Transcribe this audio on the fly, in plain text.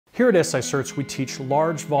Here at SI Certs, we teach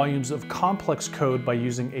large volumes of complex code by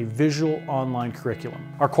using a visual online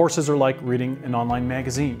curriculum. Our courses are like reading an online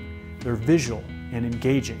magazine. They're visual and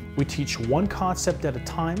engaging. We teach one concept at a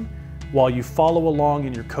time while you follow along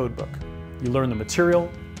in your codebook. You learn the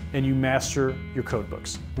material and you master your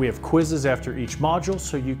codebooks. We have quizzes after each module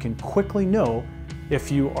so you can quickly know if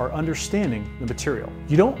you are understanding the material.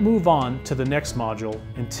 You don't move on to the next module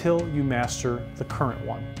until you master the current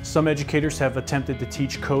one. Some educators have attempted to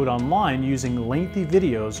teach code online using lengthy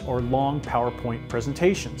videos or long PowerPoint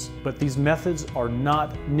presentations, but these methods are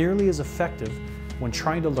not nearly as effective when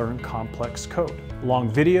trying to learn complex code. Long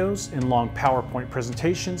videos and long PowerPoint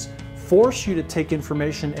presentations force you to take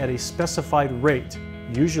information at a specified rate,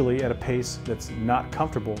 usually at a pace that's not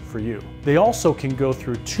comfortable for you. They also can go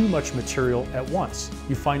through too much material at once.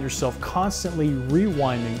 You find yourself constantly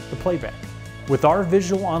rewinding the playback. With our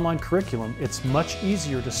visual online curriculum, it's much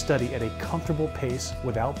easier to study at a comfortable pace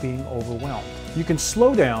without being overwhelmed. You can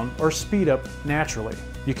slow down or speed up naturally.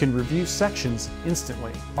 You can review sections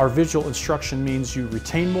instantly. Our visual instruction means you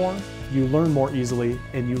retain more, you learn more easily,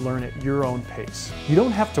 and you learn at your own pace. You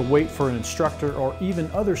don't have to wait for an instructor or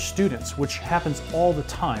even other students, which happens all the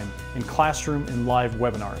time in classroom and live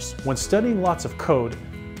webinars. When studying lots of code,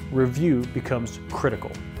 review becomes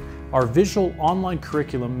critical. Our visual online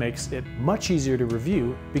curriculum makes it much easier to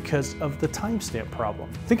review because of the timestamp problem.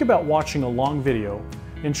 Think about watching a long video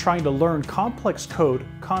and trying to learn complex code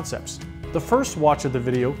concepts. The first watch of the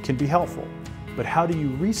video can be helpful, but how do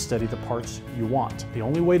you restudy the parts you want? The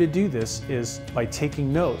only way to do this is by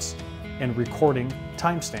taking notes and recording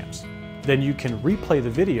timestamps. Then you can replay the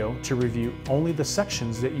video to review only the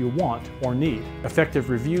sections that you want or need. Effective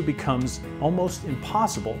review becomes almost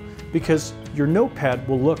impossible because your notepad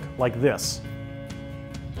will look like this.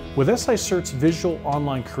 With SI Certs' visual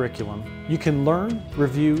online curriculum, you can learn,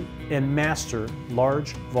 review, and master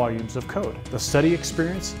large volumes of code. The study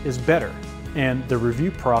experience is better, and the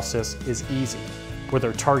review process is easy. With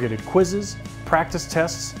our targeted quizzes, practice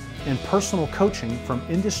tests, and personal coaching from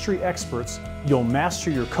industry experts, you'll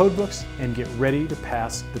master your codebooks and get ready to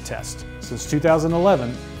pass the test. Since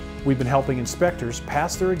 2011, we've been helping inspectors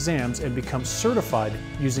pass their exams and become certified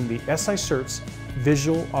using the SI Certs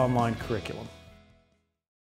visual online curriculum.